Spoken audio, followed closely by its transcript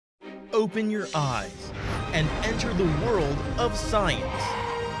open your eyes and enter the world of science,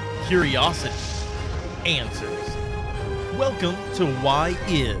 curiosity, answers. Welcome to Why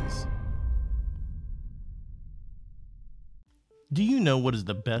Is. Do you know what is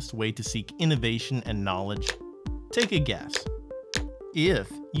the best way to seek innovation and knowledge? Take a guess.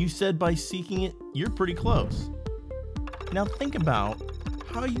 If you said by seeking it, you're pretty close. Now think about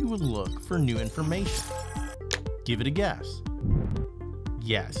how you would look for new information. Give it a guess.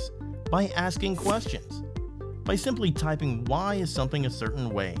 Yes, by asking questions. By simply typing why is something a certain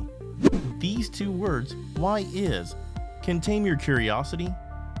way. These two words, why is, can tame your curiosity,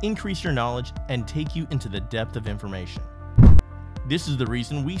 increase your knowledge, and take you into the depth of information. This is the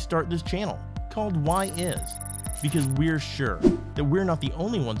reason we start this channel, called Why Is, because we're sure that we're not the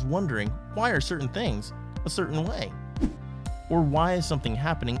only ones wondering why are certain things a certain way, or why is something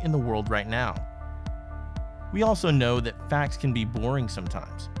happening in the world right now. We also know that facts can be boring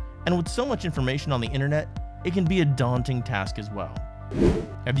sometimes, and with so much information on the internet, it can be a daunting task as well.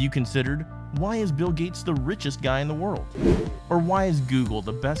 Have you considered why is Bill Gates the richest guy in the world? Or why is Google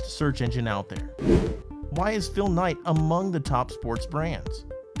the best search engine out there? Why is Phil Knight among the top sports brands?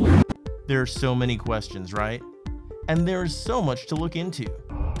 There are so many questions, right? And there is so much to look into.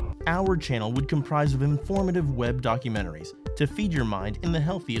 Our channel would comprise of informative web documentaries to feed your mind in the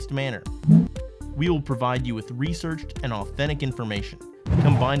healthiest manner. We will provide you with researched and authentic information,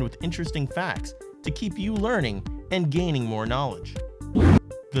 combined with interesting facts to keep you learning and gaining more knowledge.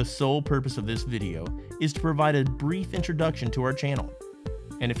 The sole purpose of this video is to provide a brief introduction to our channel.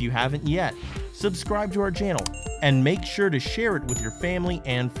 And if you haven't yet, subscribe to our channel and make sure to share it with your family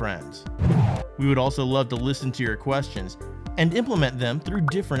and friends. We would also love to listen to your questions and implement them through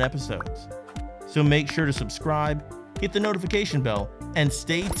different episodes. So make sure to subscribe, hit the notification bell, and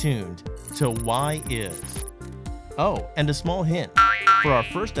stay tuned to Why Is. Oh, and a small hint, for our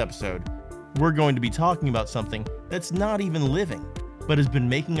first episode, we're going to be talking about something that's not even living, but has been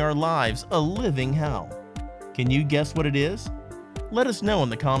making our lives a living hell. Can you guess what it is? Let us know in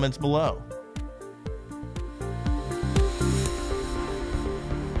the comments below.